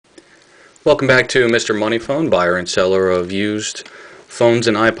Welcome back to Mr. Money Phone, buyer and seller of used phones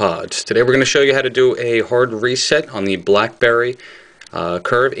and iPods. Today we're going to show you how to do a hard reset on the Blackberry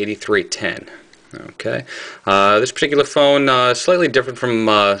Curve 8310. Okay, this particular phone is slightly different from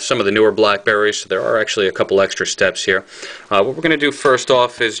some of the newer Blackberries, so there are actually a couple extra steps here. What we're going to do first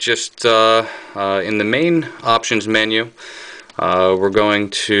off is just in the main options menu, we're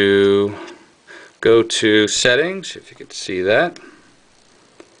going to go to settings, if you can see that.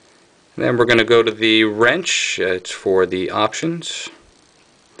 Then we're going to go to the wrench. It's for the options.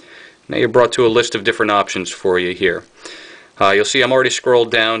 Now you're brought to a list of different options for you here. You'll see I'm already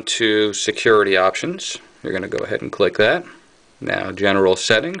scrolled down to security options. You're going to go ahead and click that. Now general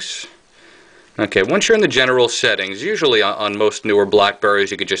settings. Okay, once you're in the general settings, usually on most newer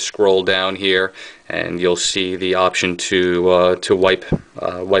Blackberries you could just scroll down here and you'll see the option to wipe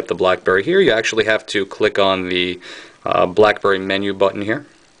the Blackberry here. You actually have to click on the Blackberry menu button here,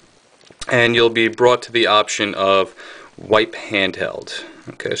 and you'll be brought to the option of wipe handheld.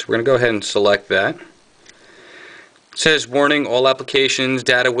 Okay, so we're going to go ahead and select that. It says, warning, all applications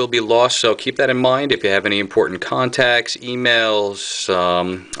data will be lost, so keep that in mind if you have any important contacts, emails,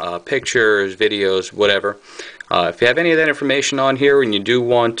 pictures, videos, whatever. If you have any of that information on here and you do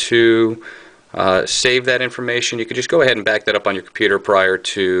want to save that information, you can just go ahead and back that up on your computer prior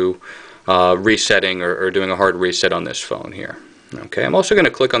to resetting or doing a hard reset on this phone here. Okay, I'm also going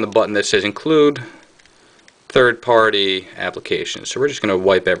to click on the button that says include third-party applications. So we're just going to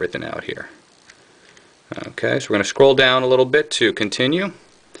wipe everything out here. Okay, so we're going to scroll down a little bit to continue.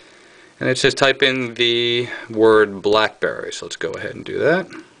 And it says type in the word Blackberry. So let's go ahead and do that.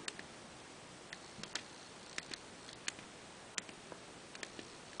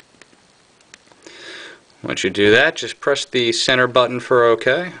 Once you do that, just press the center button for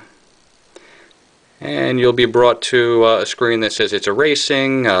OK. And you'll be brought to a screen that says it's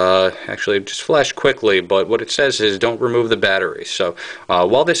erasing. Actually, just flash quickly, but what it says is don't remove the battery. So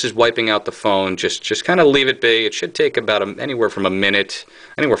while this is wiping out the phone, just kind of leave it be. It should take about anywhere from a minute,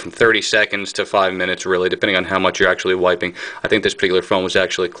 anywhere from 30 seconds to 5 minutes, really, depending on how much you're actually wiping. I think this particular phone was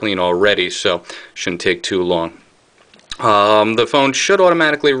actually clean already, so shouldn't take too long. The phone should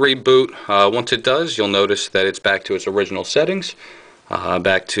automatically reboot. Once it does, you'll notice that it's back to its original settings.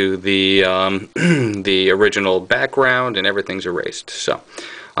 Back to the the original background, and everything's erased. So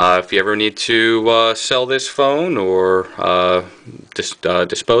if you ever need to sell this phone or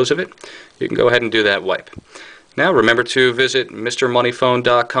dispose of it, you can go ahead and do that wipe. Now remember to visit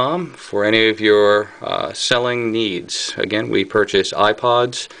MrMoneyPhone.com for any of your selling needs. Again, we purchase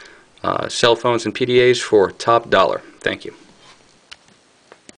iPods, cell phones, and PDAs for top dollar. Thank you.